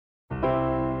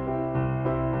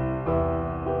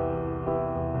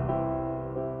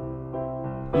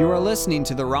You are listening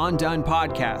to the Ron Dunn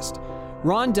Podcast.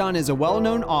 Ron Dunn is a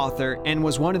well-known author and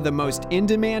was one of the most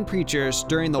in-demand preachers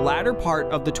during the latter part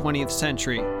of the 20th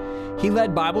century. He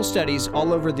led Bible studies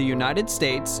all over the United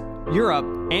States, Europe,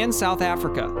 and South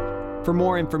Africa. For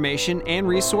more information and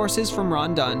resources from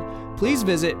Ron Dunn, please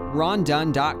visit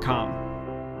rondunn.com.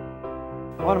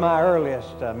 One of my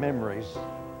earliest memories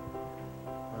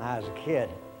when I was a kid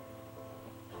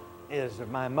is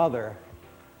of my mother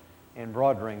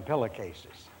embroidering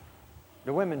pillowcases.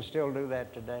 Do women still do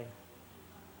that today?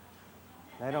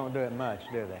 They don't do it much,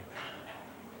 do they?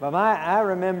 But I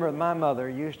remember my mother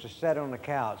used to sit on the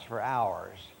couch for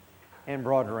hours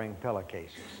embroidering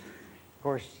pillowcases. Of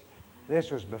course,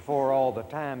 this was before all the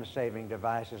time-saving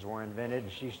devices were invented.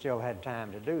 She still had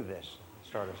time to do this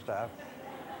sort of stuff.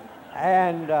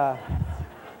 And I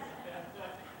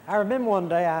remember one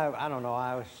day, I don't know,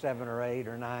 I was 7 or 8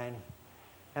 or 9,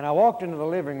 and I walked into the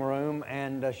living room,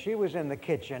 and she was in the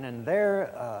kitchen, and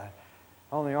there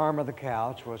on the arm of the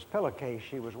couch was a pillowcase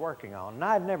she was working on. And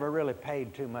I'd never really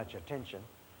paid too much attention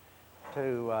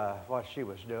to what she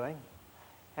was doing.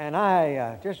 And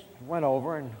I just went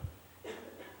over and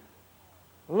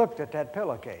looked at that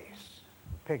pillowcase,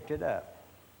 picked it up.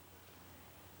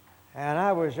 And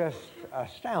I was just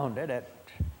astounded at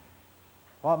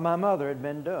what my mother had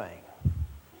been doing.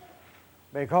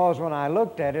 Because when I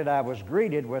looked at it, I was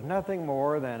greeted with nothing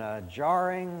more than a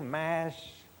jarring mass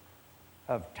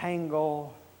of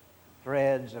tangled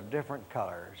threads of different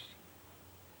colors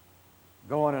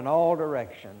going in all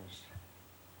directions,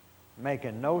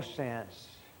 making no sense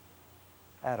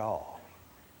at all.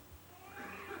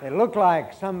 It looked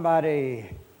like somebody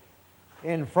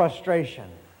in frustration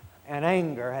and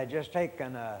anger had just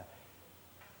taken a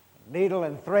needle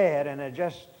and thread and had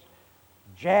just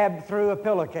jabbed through a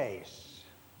pillowcase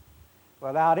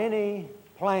without any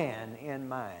plan in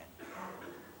mind.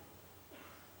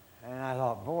 And I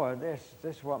thought, boy, this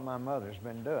is what my mother's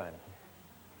been doing.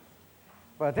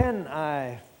 But then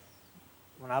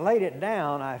when I laid it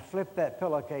down, I flipped that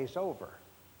pillowcase over.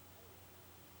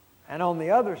 And on the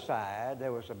other side,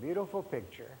 there was a beautiful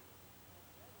picture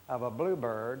of a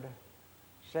bluebird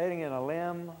sitting in a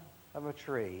limb of a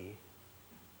tree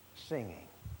singing.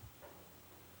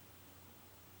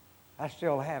 I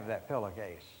still have that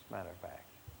pillowcase, matter of fact.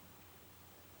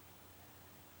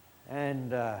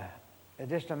 And it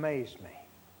just amazed me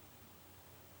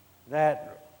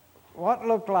that what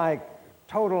looked like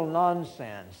total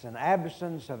nonsense and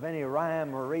absence of any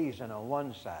rhyme or reason on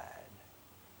one side,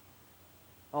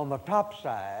 on the top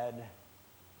side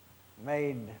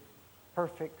made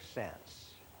perfect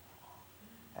sense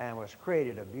and was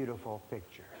created a beautiful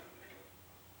picture.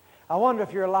 I wonder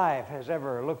if your life has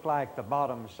ever looked like the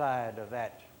bottom side of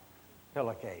that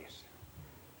pillowcase.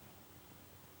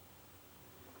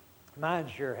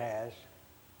 Mine sure has.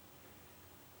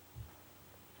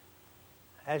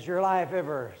 Has your life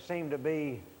ever seemed to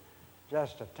be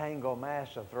just a tangled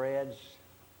mass of threads,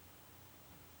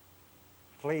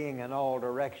 fleeing in all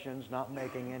directions, not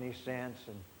making any sense,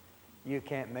 and you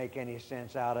can't make any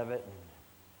sense out of it,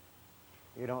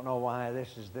 and you don't know why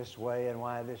this is this way and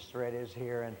why this thread is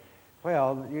here, and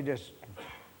well,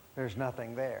 there's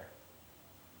nothing there.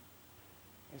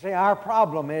 You see, our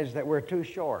problem is that we're too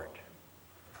short,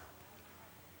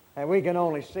 and we can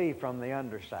only see from the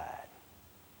underside.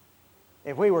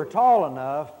 If we were tall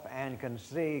enough and could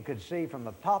see from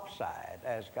the top side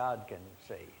as God can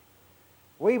see,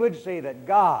 we would see that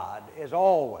God is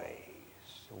always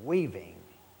weaving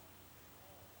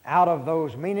out of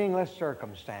those meaningless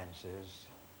circumstances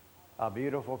a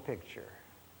beautiful picture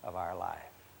of our life.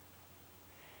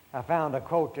 I found a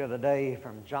quote the other day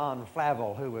from John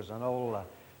Flavel, who was an old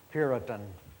Puritan,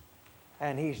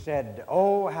 and he said,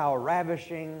 "Oh, how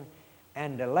ravishing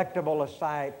and delectable a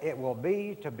sight it will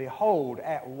be to behold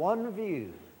at one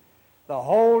view the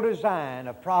whole design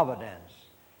of providence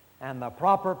and the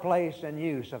proper place and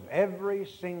use of every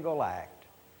single act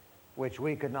which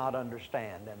we could not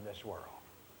understand in this world."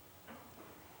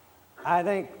 I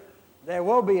think there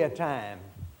will be a time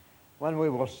when we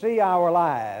will see our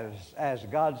lives as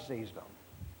God sees them,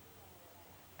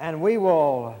 and we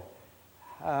will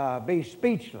be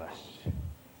speechless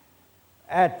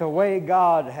at the way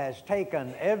God has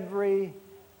taken every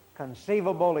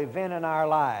conceivable event in our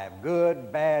life,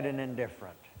 good, bad, and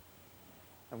indifferent.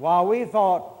 And while we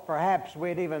thought perhaps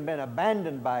we'd even been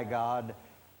abandoned by God,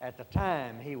 at the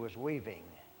time He was weaving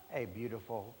a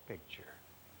beautiful picture.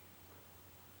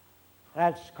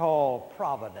 That's called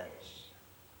providence.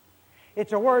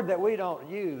 It's a word that we don't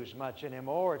use much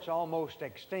anymore. It's almost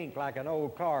extinct, like an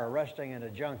old car rusting in a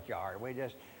junkyard. We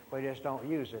just don't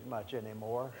use it much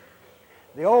anymore.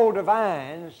 The old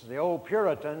divines, the old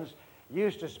Puritans,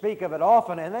 used to speak of it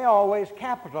often, and they always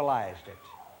capitalized it.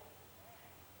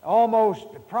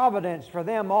 Providence for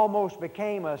them almost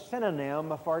became a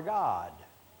synonym for God.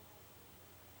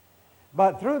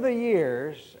 But through the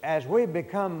years, as we've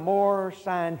become more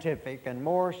scientific and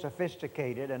more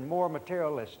sophisticated and more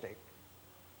materialistic,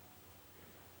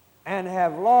 and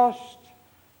have lost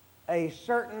a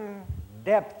certain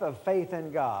depth of faith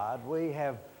in God, we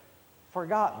have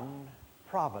forgotten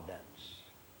providence.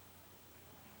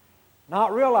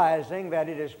 Not realizing that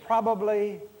it is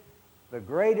probably the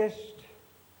greatest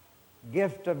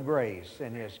gift of grace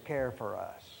in His care for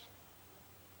us,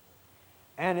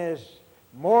 and is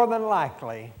more than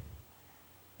likely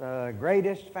the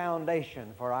greatest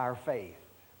foundation for our faith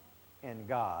in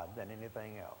God than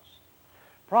anything else.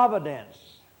 Providence.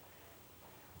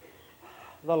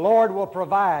 The Lord will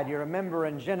provide. You remember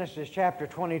in Genesis chapter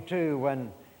 22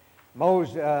 when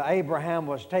Abraham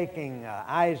was taking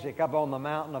Isaac up on the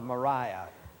mountain of Moriah.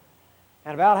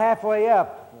 And about halfway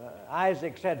up,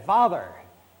 Isaac said, "Father,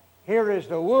 here is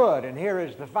the wood and here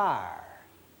is the fire,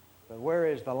 but where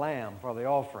is the lamb for the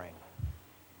offering?"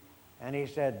 And he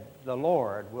said, "The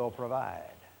Lord will provide."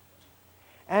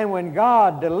 And when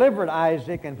God delivered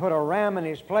Isaac and put a ram in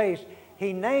his place,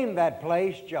 He named that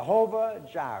place Jehovah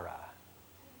Jireh,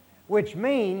 which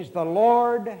means the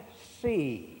Lord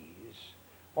sees,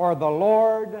 or the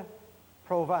Lord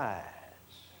provides.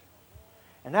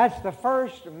 And that's the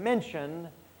first mention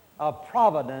of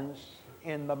providence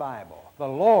in the Bible. The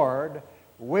Lord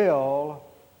will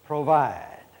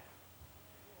provide.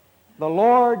 The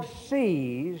Lord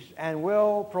sees and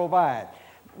will provide.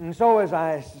 And so, as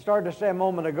I started to say a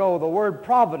moment ago, the word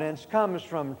providence comes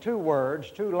from two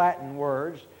Latin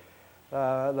words.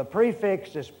 The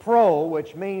prefix is pro,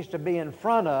 which means to be in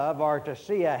front of or to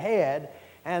see ahead,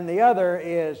 and the other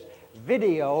is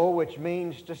video, which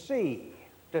means to see.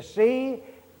 To see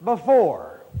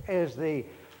before is the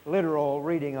literal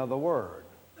reading of the word.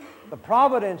 The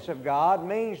providence of God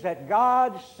means that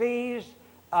God sees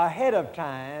ahead of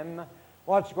time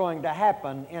what's going to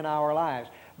happen in our lives.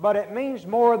 But it means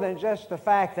more than just the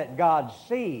fact that God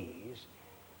sees.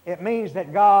 It means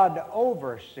that God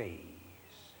oversees.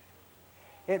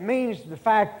 It means the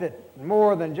fact that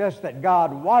more than just that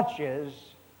God watches,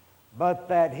 but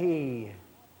that He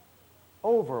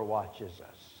overwatches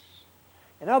us.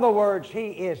 In other words, He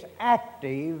is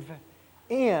active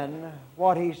in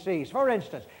what He sees. For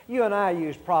instance, you and I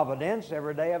use providence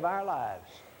every day of our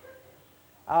lives.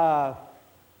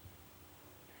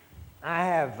 I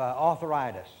have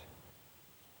arthritis,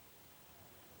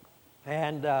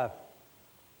 and I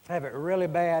have it really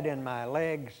bad in my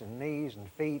legs and knees and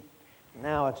feet.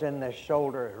 Now it's in this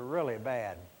shoulder really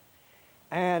bad.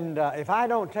 And if I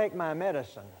don't take my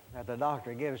medicine that the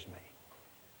doctor gives me,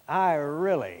 I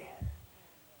really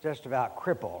just about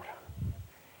crippled.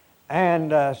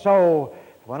 And so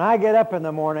when I get up in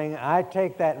the morning, I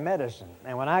take that medicine.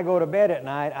 And when I go to bed at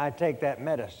night, I take that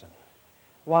medicine.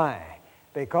 Why?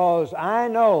 Because I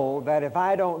know that if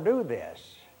I don't do this,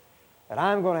 that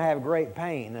I'm going to have great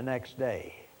pain the next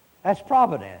day. That's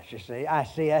providence, you see. I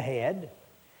see ahead,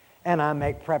 and I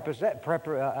make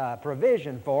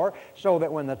provision for, so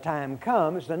that when the time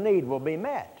comes, the need will be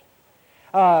met.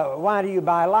 Why do you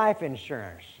buy life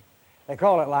insurance? They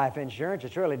call it life insurance.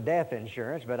 It's really death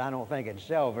insurance, but I don't think it'd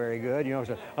sell very good. You know,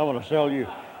 so I want to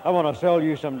sell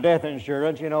you some death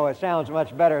insurance. You know, it sounds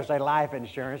much better to say life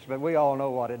insurance, but we all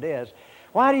know what it is.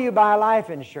 Why do you buy life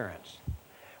insurance?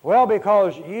 Well,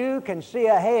 because you can see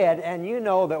ahead, and you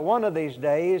know that one of these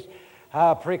days,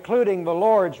 precluding the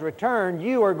Lord's return,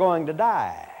 you are going to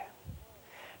die.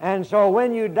 And so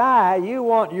when you die, you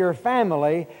want your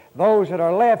family, those that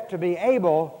are left, to be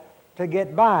able to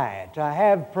get by, to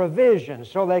have provision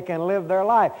so they can live their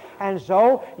life. And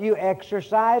so you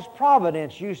exercise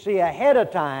providence. You see ahead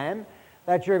of time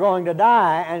that you're going to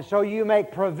die, and so you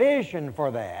make provision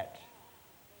for that,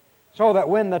 so that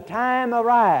when the time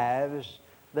arrives,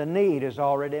 the need is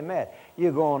already met.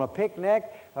 You go on a picnic,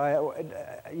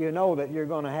 you know that you're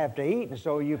going to have to eat, and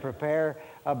so you prepare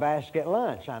a basket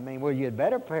lunch. I mean, well, you'd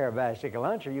better prepare a basket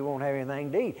lunch or you won't have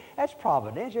anything to eat. That's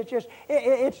providence.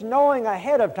 It's knowing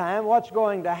ahead of time what's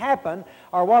going to happen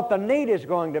or what the need is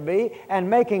going to be, and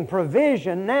making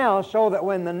provision now so that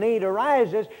when the need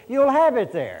arises, you'll have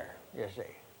it there, you see.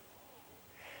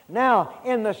 Now,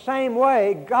 in the same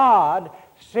way, God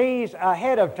sees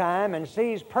ahead of time and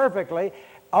sees perfectly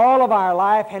all of our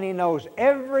life, and He knows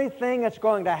everything that's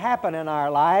going to happen in our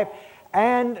life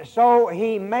And so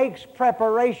He makes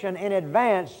preparation in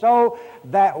advance so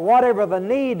that whatever the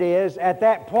need is at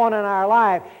that point in our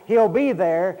life, He'll be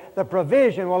there. The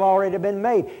provision will already have been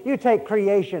made. You take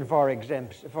creation for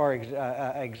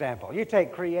example. You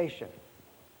take creation.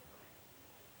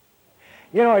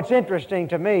 You know, it's interesting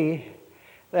to me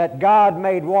that God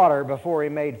made water before He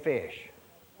made fish.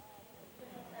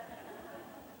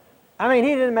 I mean,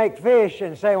 He didn't make fish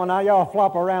and say, well, now y'all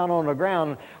flop around on the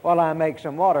ground while I make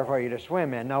some water for you to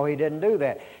swim in. No, He didn't do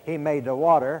that. He made the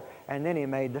water, and then He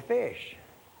made the fish.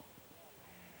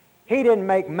 He didn't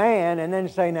make man and then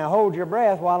say, now hold your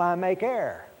breath while I make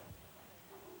air.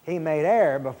 He made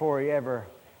air before He ever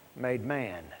made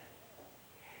man.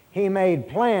 He made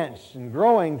plants and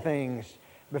growing things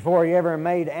before He ever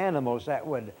made animals that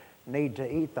would need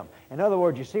to eat them. In other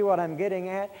words, you see what I'm getting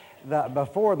at?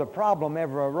 Before the problem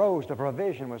ever arose, the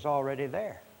provision was already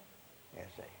there. You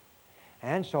see.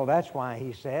 And so that's why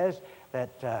He says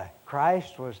that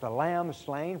Christ was the Lamb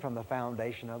slain from the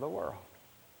foundation of the world.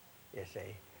 You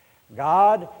see.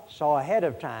 God saw ahead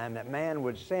of time that man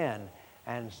would sin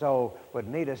and so would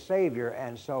need a Savior,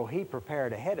 and so He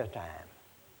prepared ahead of time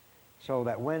so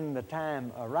that when the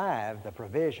time arrived, the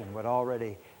provision would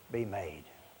already be made.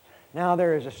 Now,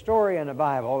 there is a story in the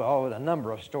Bible, a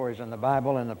number of stories in the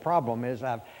Bible, and the problem is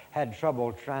I've had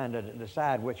trouble trying to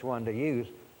decide which one to use.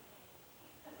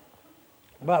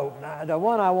 But the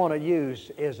one I want to use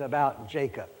is about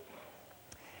Jacob.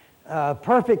 A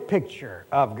perfect picture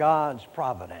of God's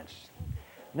providence.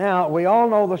 Now, we all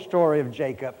know the story of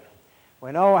Jacob.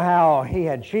 We know how he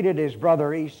had cheated his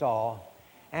brother Esau,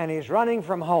 and he's running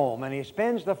from home, and he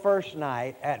spends the first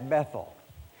night at Bethel.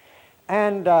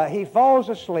 And he falls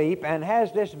asleep and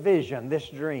has this vision, this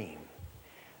dream.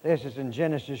 This is in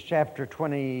Genesis chapter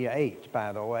 28,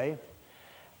 by the way.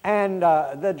 And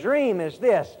the dream is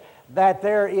this, that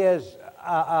there is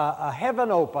a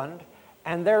heaven opened,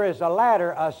 and there is a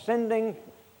ladder ascending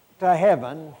to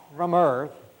heaven from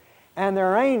earth, and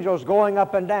there are angels going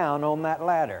up and down on that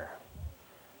ladder.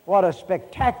 What a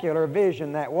spectacular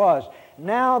vision that was.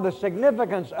 Now the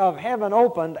significance of heaven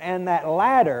opened and that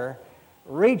ladder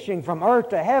reaching from earth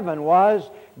to heaven was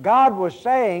God was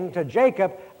saying to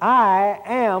Jacob, I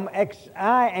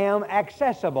am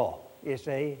accessible, you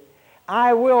see.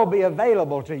 I will be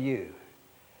available to you.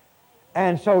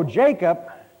 And so Jacob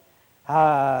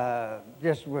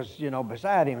just was,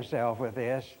 beside himself with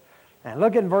this. And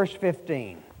look at verse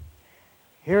 15.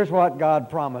 Here's what God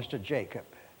promised to Jacob.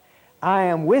 I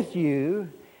am with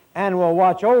you and will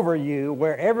watch over you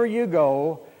wherever you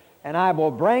go, and I will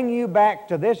bring you back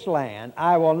to this land.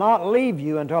 I will not leave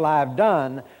you until I have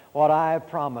done what I have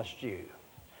promised you.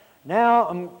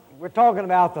 Now, we're talking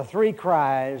about the three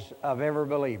cries of every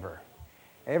believer.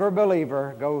 Every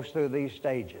believer goes through these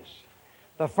stages.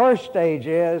 The first stage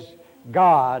is,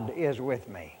 God is with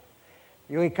me.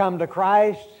 We come to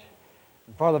Christ.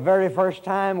 For the very first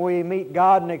time, we meet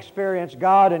God and experience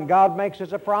God, and God makes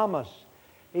us a promise.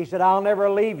 He said, I'll never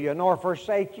leave you nor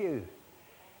forsake you.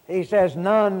 He says,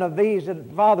 none of these that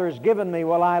the Father has given me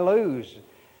will I lose.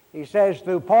 He says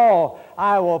through Paul,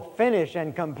 I will finish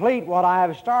and complete what I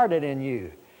have started in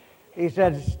you. He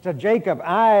says to Jacob,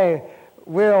 I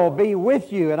will be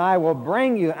with you and I will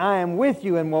bring you. I am with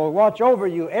you and will watch over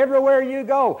you everywhere you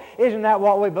go. Isn't that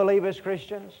what we believe as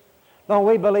Christians? Don't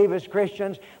we believe as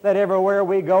Christians that everywhere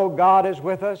we go, God is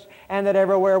with us, and that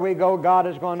everywhere we go, God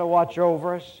is going to watch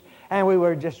over us? And we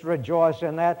would just rejoice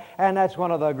in that. And that's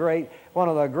one of the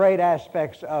great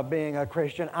aspects of being a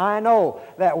Christian. I know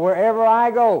that wherever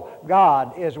I go,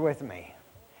 God is with me.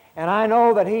 And I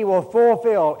know that He will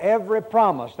fulfill every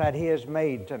promise that He has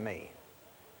made to me.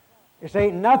 You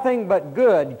see, nothing but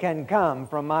good can come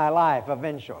from my life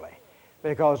eventually,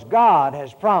 because God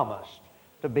has promised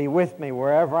to be with me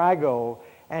wherever I go,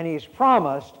 and He's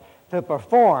promised to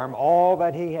perform all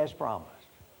that He has promised.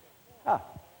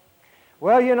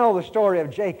 Well, you know the story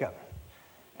of Jacob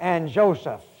and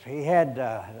Joseph. He had,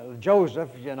 Joseph,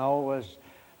 was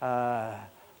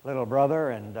little brother,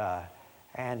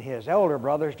 and his elder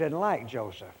brothers didn't like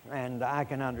Joseph. And I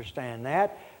can understand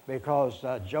that because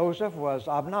Joseph was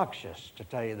obnoxious, to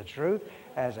tell you the truth,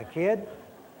 as a kid.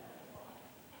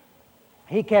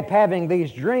 He kept having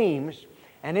these dreams,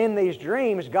 and in these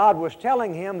dreams, God was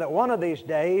telling him that one of these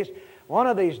days,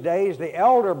 the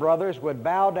elder brothers would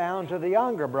bow down to the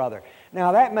younger brother.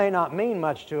 Now, that may not mean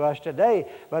much to us today,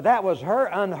 but that was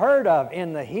unheard of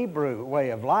in the Hebrew way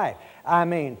of life. I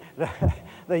mean,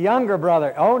 the younger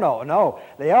brother, no.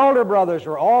 The elder brothers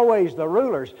were always the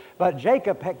rulers, but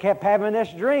Jacob kept having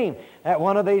this dream that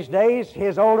one of these days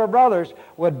his older brothers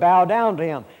would bow down to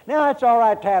him. Now, it's all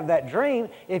right to have that dream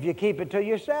if you keep it to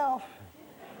yourself.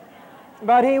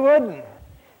 But he wouldn't.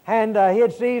 And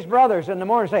he'd see his brothers in the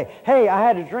morning and say, "Hey, I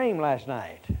had a dream last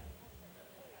night.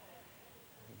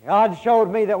 God showed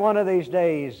me that one of these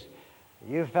days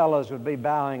you fellows would be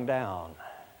bowing down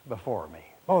before me."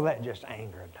 Oh, that just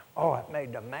angered them. Oh, it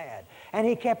made them mad. And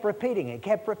he kept repeating it,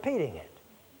 kept repeating it.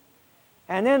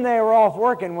 And then they were off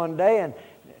working one day, and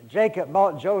Jacob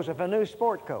bought Joseph a new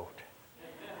sport coat.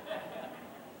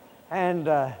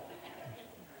 And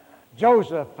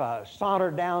Joseph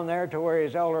sauntered down there to where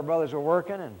his elder brothers were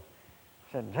working and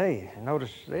said, "Hey,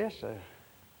 notice this?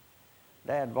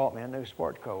 Dad bought me a new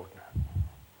sport coat.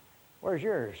 Where's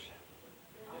yours?"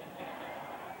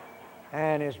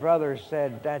 And his brothers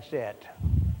said, "That's it."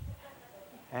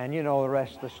 And you know the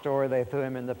rest of the story. They threw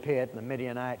him in the pit, and the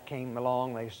Midianite came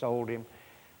along. They sold him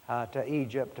to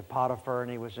Egypt, to Potiphar,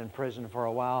 and he was in prison for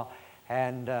a while.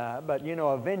 And but you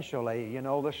know, eventually, you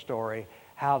know the story,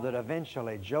 how that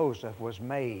eventually Joseph was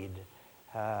made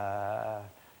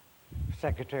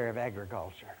Secretary of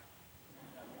Agriculture.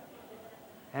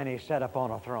 And he sat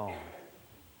upon a throne.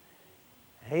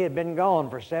 He had been gone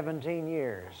for 17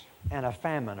 years, and a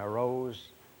famine arose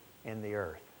in the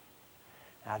earth.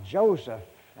 Now Joseph,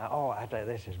 I tell you,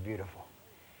 this is beautiful.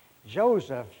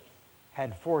 Joseph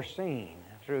had foreseen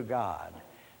through God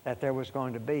that there was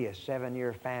going to be a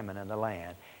 7-year famine in the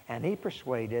land. And he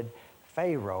persuaded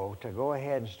Pharaoh to go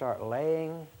ahead and start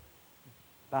laying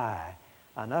by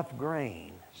enough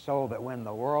grain so that when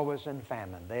the world was in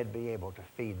famine, they'd be able to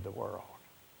feed the world.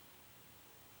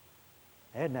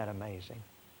 Isn't that amazing?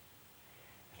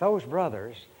 If those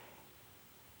brothers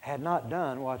had not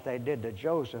done what they did to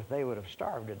Joseph, they would have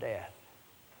starved to death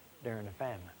during the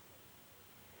famine.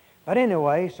 But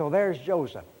anyway, so there's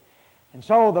Joseph. And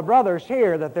so the brothers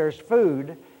hear that there's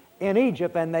food in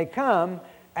Egypt, and they come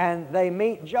and they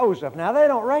meet Joseph. Now, they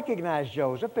don't recognize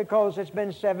Joseph because it's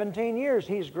been 17 years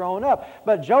he's grown up.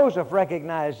 But Joseph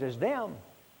recognizes them.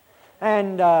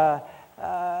 And,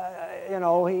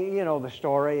 you know the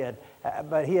story.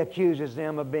 But he accuses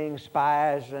them of being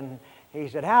spies. And he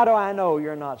said, "How do I know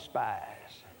you're not spies?"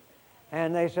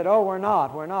 And they said, "Oh, we're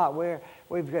not.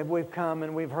 We've come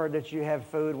and we've heard that you have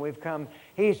food. And we've come."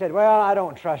 He said, "Well, I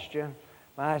don't trust you."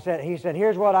 He said,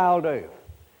 "Here's what I'll do.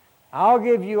 I'll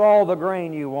give you all the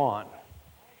grain you want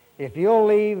if you'll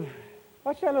leave,"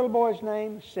 what's that little boy's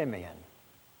name? Simeon.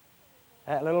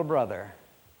 That little brother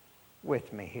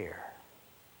with me here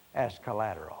as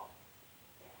collateral.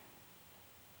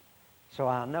 So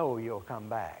I'll know you'll come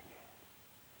back.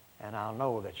 And I'll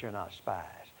know that you're not spies.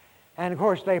 And of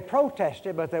course they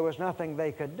protested, but there was nothing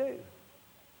they could do.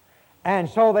 And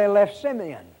so they left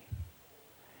Simeon.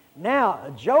 Now,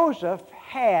 Joseph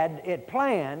had it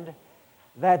planned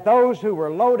that those who were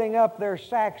loading up their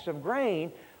sacks of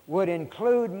grain would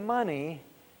include money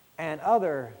and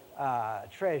other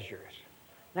treasures.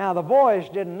 Now, the boys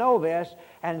didn't know this,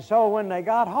 and so when they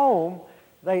got home,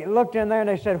 they looked in there and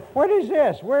they said, "What is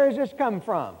this? Where has this come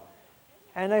from?"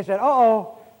 And they said,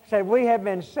 "Uh-oh," said, "we have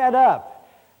been set up.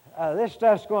 This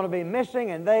stuff's going to be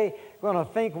missing, and they're going to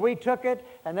think we took it,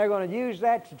 and they're going to use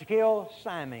that to kill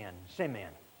Simeon.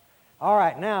 All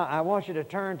right, now I want you to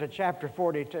turn to chapter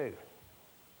 42.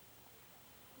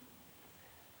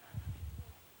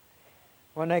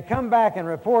 When they come back and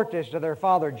report this to their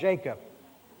father Jacob,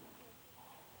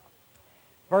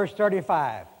 verse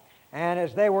 35, "And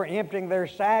as they were emptying their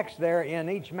sacks, there in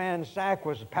each man's sack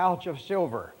was a pouch of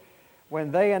silver.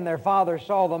 When they and their father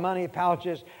saw the money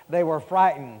pouches, they were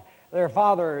frightened. Their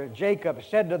father Jacob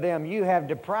said to them, 'You have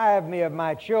deprived me of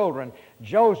my children.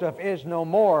 Joseph is no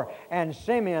more, and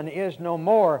Simeon is no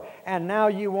more, and now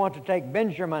you want to take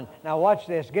Benjamin.'" Now watch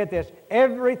this, get this.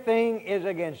 "Everything is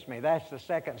against me." That's the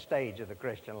second stage of the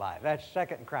Christian life. That's the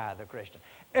second cry of the Christian.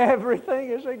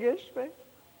 Everything is against me.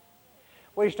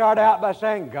 We start out by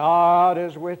saying, "God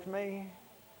is with me.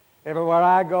 Everywhere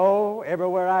I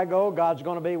go, God's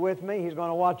going to be with me. He's going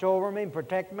to watch over me and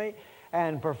protect me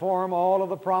and perform all of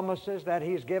the promises that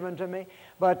He's given to me."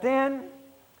 But then,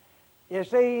 you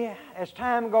see, as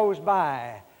time goes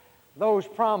by, those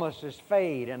promises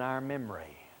fade in our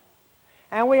memory.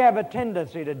 And we have a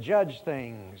tendency to judge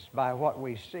things by what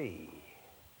we see.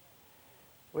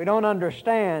 We don't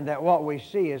understand that what we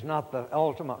see is not the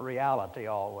ultimate reality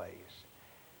always.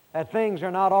 That things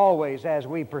are not always as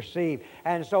we perceive.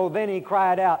 And so then he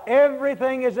cried out,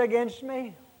 "Everything is against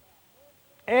me.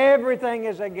 Everything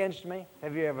is against me."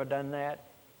 Have you ever done that?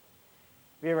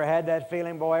 Have you ever had that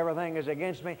feeling, boy, everything is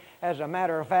against me? As a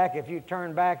matter of fact, if you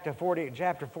turn back to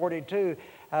chapter 42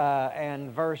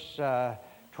 and verse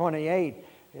 28,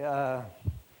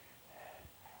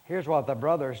 here's what the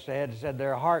brothers said. It said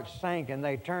their hearts sank and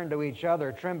they turned to each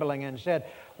other trembling and said,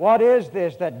 "What is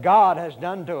this that God has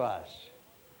done to us?"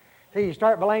 See, you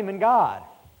start blaming God.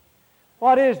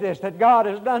 What is this that God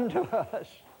has done to us?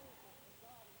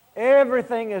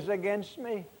 Everything is against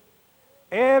me.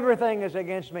 Everything is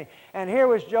against me. And here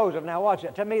was Joseph. Now watch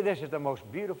it. To me, this is the most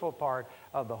beautiful part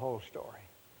of the whole story.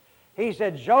 He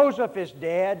said, Joseph is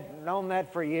dead, known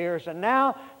that for years, and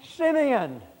now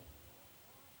Simeon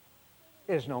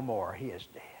is no more. He is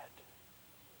dead.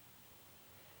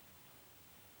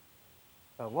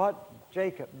 But what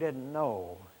Jacob didn't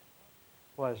know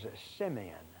was that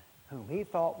Simeon, whom he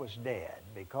thought was dead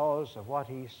because of what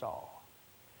he saw,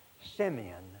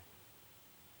 Simeon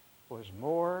was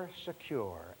more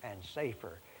secure and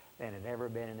safer than had ever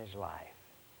been in his life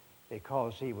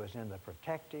because he was in the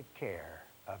protective care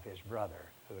of his brother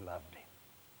who loved him.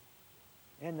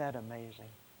 Isn't that amazing?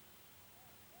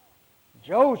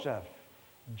 Joseph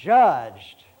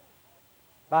judged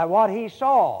by what he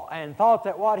saw and thought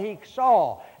that what he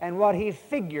saw and what he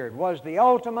figured was the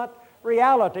ultimate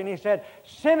reality. And he said,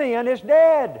 Simeon is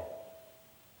dead.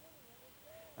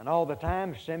 And all the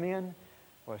time, Simeon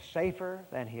was safer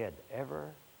than he had ever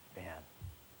been.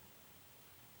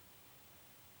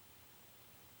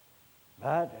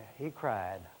 But he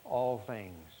cried, all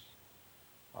things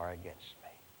are against me.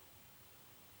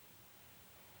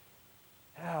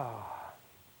 Oh,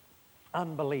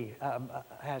 unbelief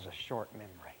has a short memory.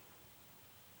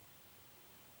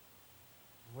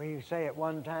 We say at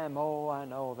one time, oh, I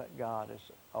know that God is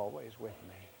always with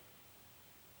me.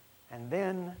 And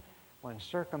then when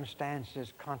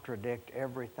circumstances contradict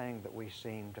everything that we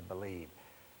seem to believe,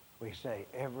 we say,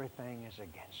 everything is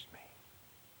against me.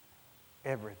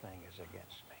 Everything is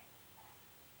against me.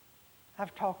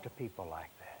 I've talked to people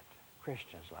like that,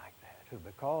 Christians like that, who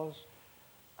because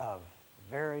of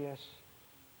various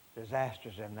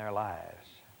disasters in their lives,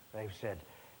 they've said,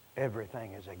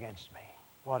 everything is against me.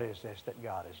 What is this that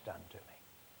God has done to me?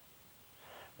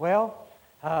 Well,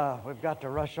 we've got to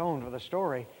rush on with the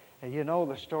story. You know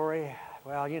the story.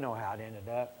 Well, you know how it ended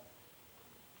up.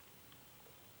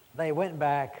 They went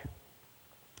back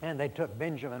and they took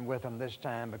Benjamin with them this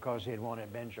time because he had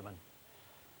wanted Benjamin.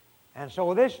 And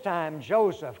so this time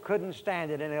Joseph couldn't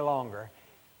stand it any longer,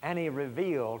 and he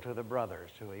revealed to the brothers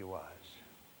who he was.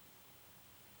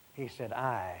 He said,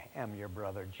 I am your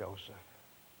brother Joseph.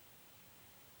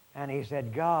 And he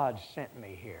said, God sent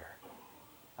me here.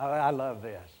 I love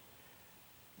this.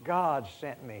 God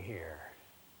sent me here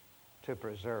to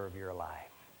preserve your life.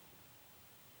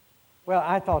 Well,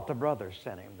 I thought the brothers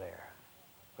sent him there.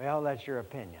 Well, that's your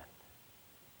opinion.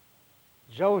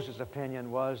 Joseph's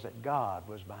opinion was that God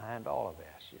was behind all of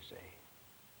this, you see.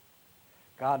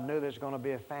 God knew there's going to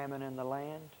be a famine in the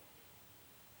land,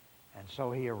 and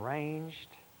so he arranged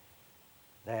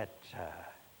that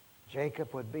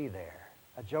Jacob would be there,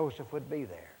 Joseph would be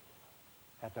there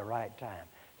at the right time,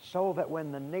 so that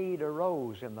when the need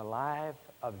arose in the life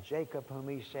of Jacob, whom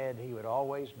he said he would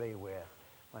always be with,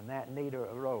 when that need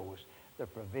arose, the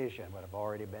provision would have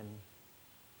already been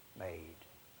made.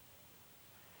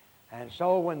 And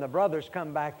so when the brothers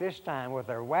come back this time with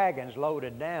their wagons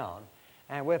loaded down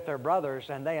and with their brothers,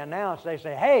 and they announce, they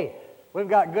say, hey, we've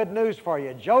got good news for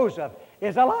you. Joseph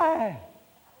is alive.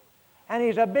 And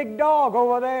he's a big dog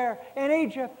over there in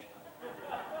Egypt.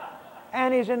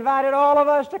 And he's invited all of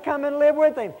us to come and live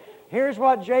with him. Here's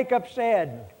what Jacob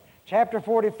said. Chapter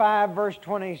 45, verse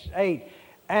 28.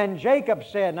 And Jacob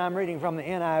said, and I'm reading from the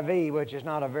NIV, which is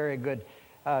not a very good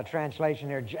translation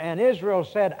here. And Israel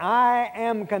said, I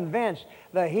am convinced.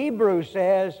 The Hebrew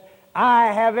says, I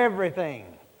have everything.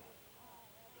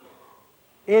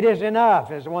 It is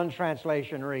enough, as one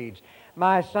translation reads.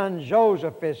 My son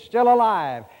Joseph is still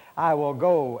alive. I will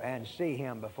go and see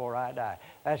him before I die.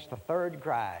 That's the third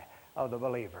cry of the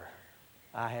believer.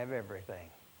 I have everything.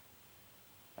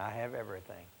 I have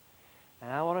everything.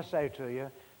 And I want to say to you,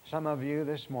 some of you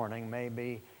this morning may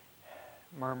be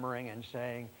murmuring and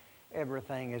saying,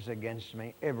 everything is against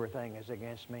me. Everything is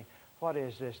against me. What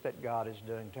is this that God is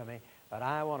doing to me? But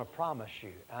I want to promise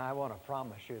you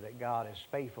that God is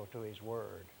faithful to His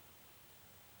Word.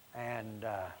 And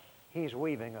He's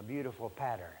weaving a beautiful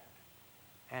pattern.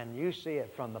 And you see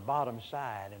it from the bottom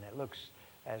side, and it looks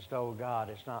as though God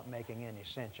is not making any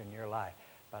sense in your life.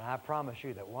 But I promise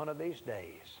you that one of these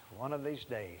days,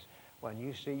 when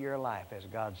you see your life as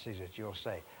God sees it, you'll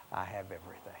say, I have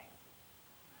everything.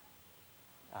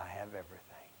 I have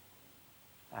everything.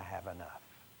 I have enough.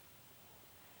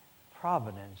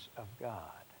 Providence of God.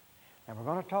 And we're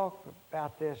going to talk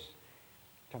about this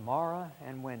tomorrow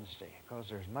and Wednesday, because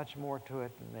there's much more to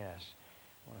it than this.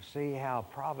 We're going to see how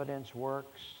providence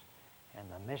works and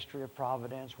the mystery of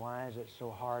providence. Why is it so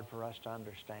hard for us to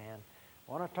understand?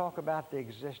 I want to talk about the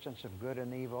existence of good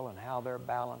and evil and how they're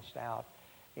balanced out.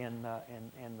 in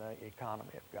the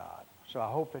economy of God. So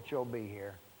I hope that you'll be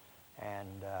here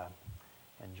and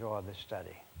enjoy this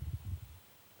study.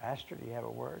 Pastor, do you have a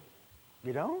word?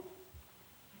 You don't?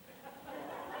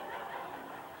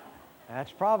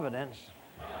 That's providence.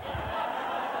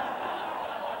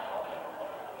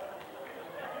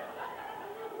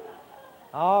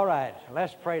 All right,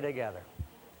 let's pray together.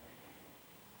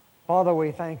 Father,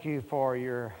 we thank you for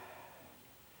your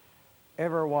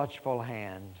ever watchful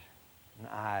hand and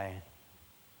eye,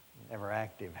 ever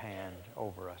active hand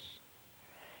over us.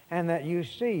 And that you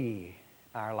see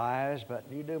our lives, but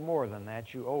you do more than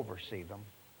that, you oversee them.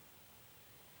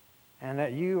 And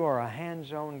that you are a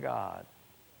hands-on God,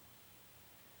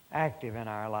 active in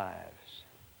our lives.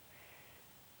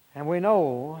 And we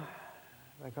know,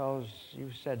 because you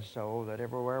said so, that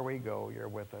everywhere we go, you're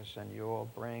with us and you'll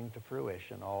bring to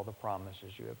fruition all the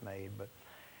promises you have made. But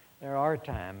there are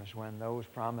times when those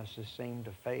promises seem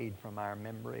to fade from our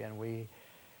memory and we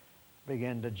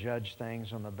begin to judge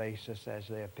things on the basis as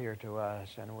they appear to us,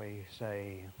 and we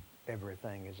say,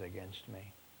 everything is against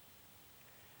me.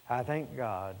 I thank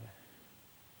God,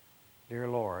 dear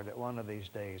Lord, that one of these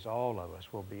days all of us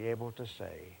will be able to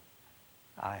say,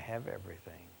 I have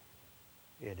everything.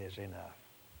 It is enough.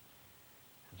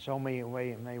 And so may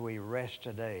we rest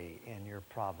today in your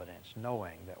providence,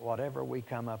 knowing that whatever we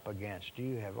come up against,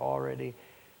 you have already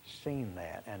seen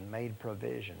that and made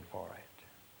provision for it.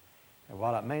 And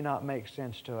while it may not make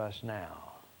sense to us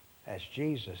now, as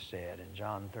Jesus said in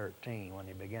John 13, when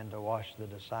he began to wash the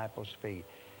disciples' feet,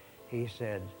 he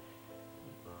said,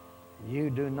 you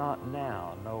do not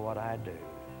now know what I do,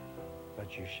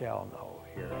 but you shall know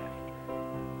hereafter.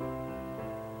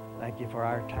 Thank you for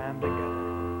our time together.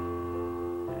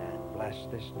 And bless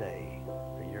this day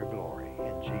for your glory.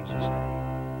 In Jesus'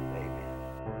 name, amen.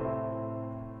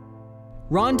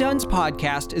 Ron Dunn's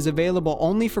podcast is available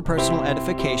only for personal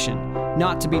edification,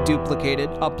 not to be duplicated,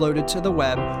 uploaded to the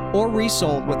web, or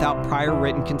resold without prior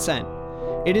written consent.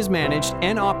 It is managed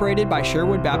and operated by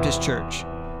Sherwood Baptist Church.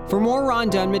 For more Ron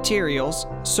Dunn materials,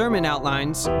 sermon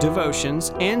outlines,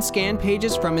 devotions, and scanned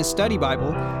pages from his study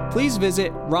Bible, please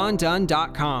visit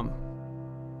rondunn.com.